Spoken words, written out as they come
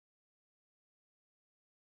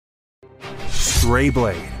Stray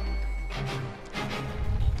Blade.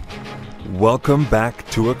 Welcome back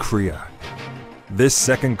to Akriya. This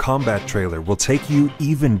second combat trailer will take you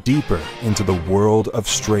even deeper into the world of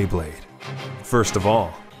Stray Blade. First of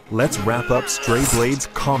all, let's wrap up Stray Blade's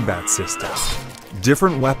combat system.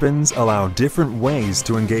 Different weapons allow different ways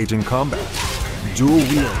to engage in combat. Dual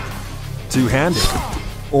wield, two-handed,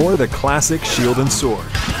 or the classic shield and sword.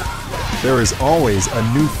 There is always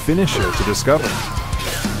a new finisher to discover.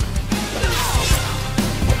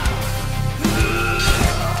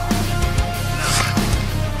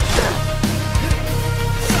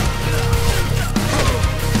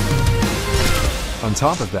 On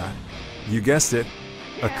top of that, you guessed it,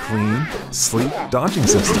 a clean, sleek dodging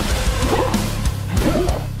system.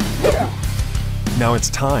 Now it's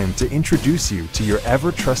time to introduce you to your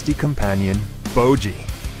ever-trusty companion, Boji.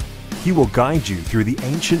 He will guide you through the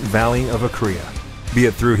ancient valley of Akriya, be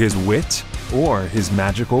it through his wit or his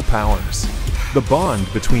magical powers. The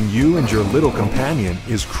bond between you and your little companion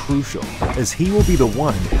is crucial, as he will be the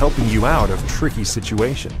one helping you out of tricky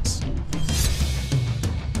situations.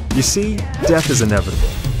 You see, death is inevitable,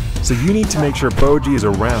 so you need to make sure Boji is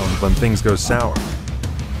around when things go sour.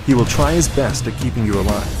 He will try his best at keeping you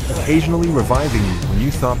alive, occasionally reviving you when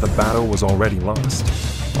you thought the battle was already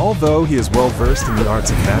lost. Although he is well versed in the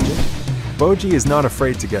arts of magic, Boji is not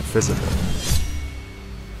afraid to get physical.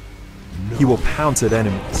 He will pounce at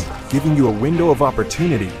enemies, giving you a window of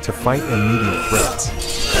opportunity to fight immediate threats.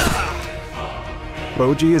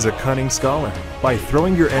 Boji is a cunning scholar. By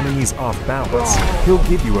throwing your enemies off balance, he'll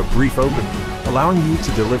give you a brief opening, allowing you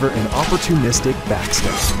to deliver an opportunistic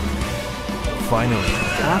backstab. Finally,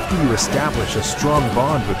 after you establish a strong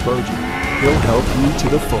bond with Boji, he'll help you to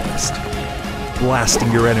the fullest,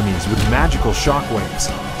 blasting your enemies with magical shockwaves,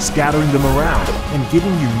 scattering them around, and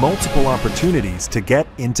giving you multiple opportunities to get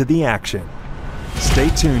into the action. Stay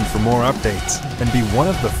tuned for more updates, and be one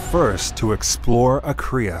of the first to explore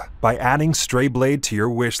Akriya by adding Stray Blade to your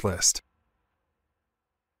wishlist.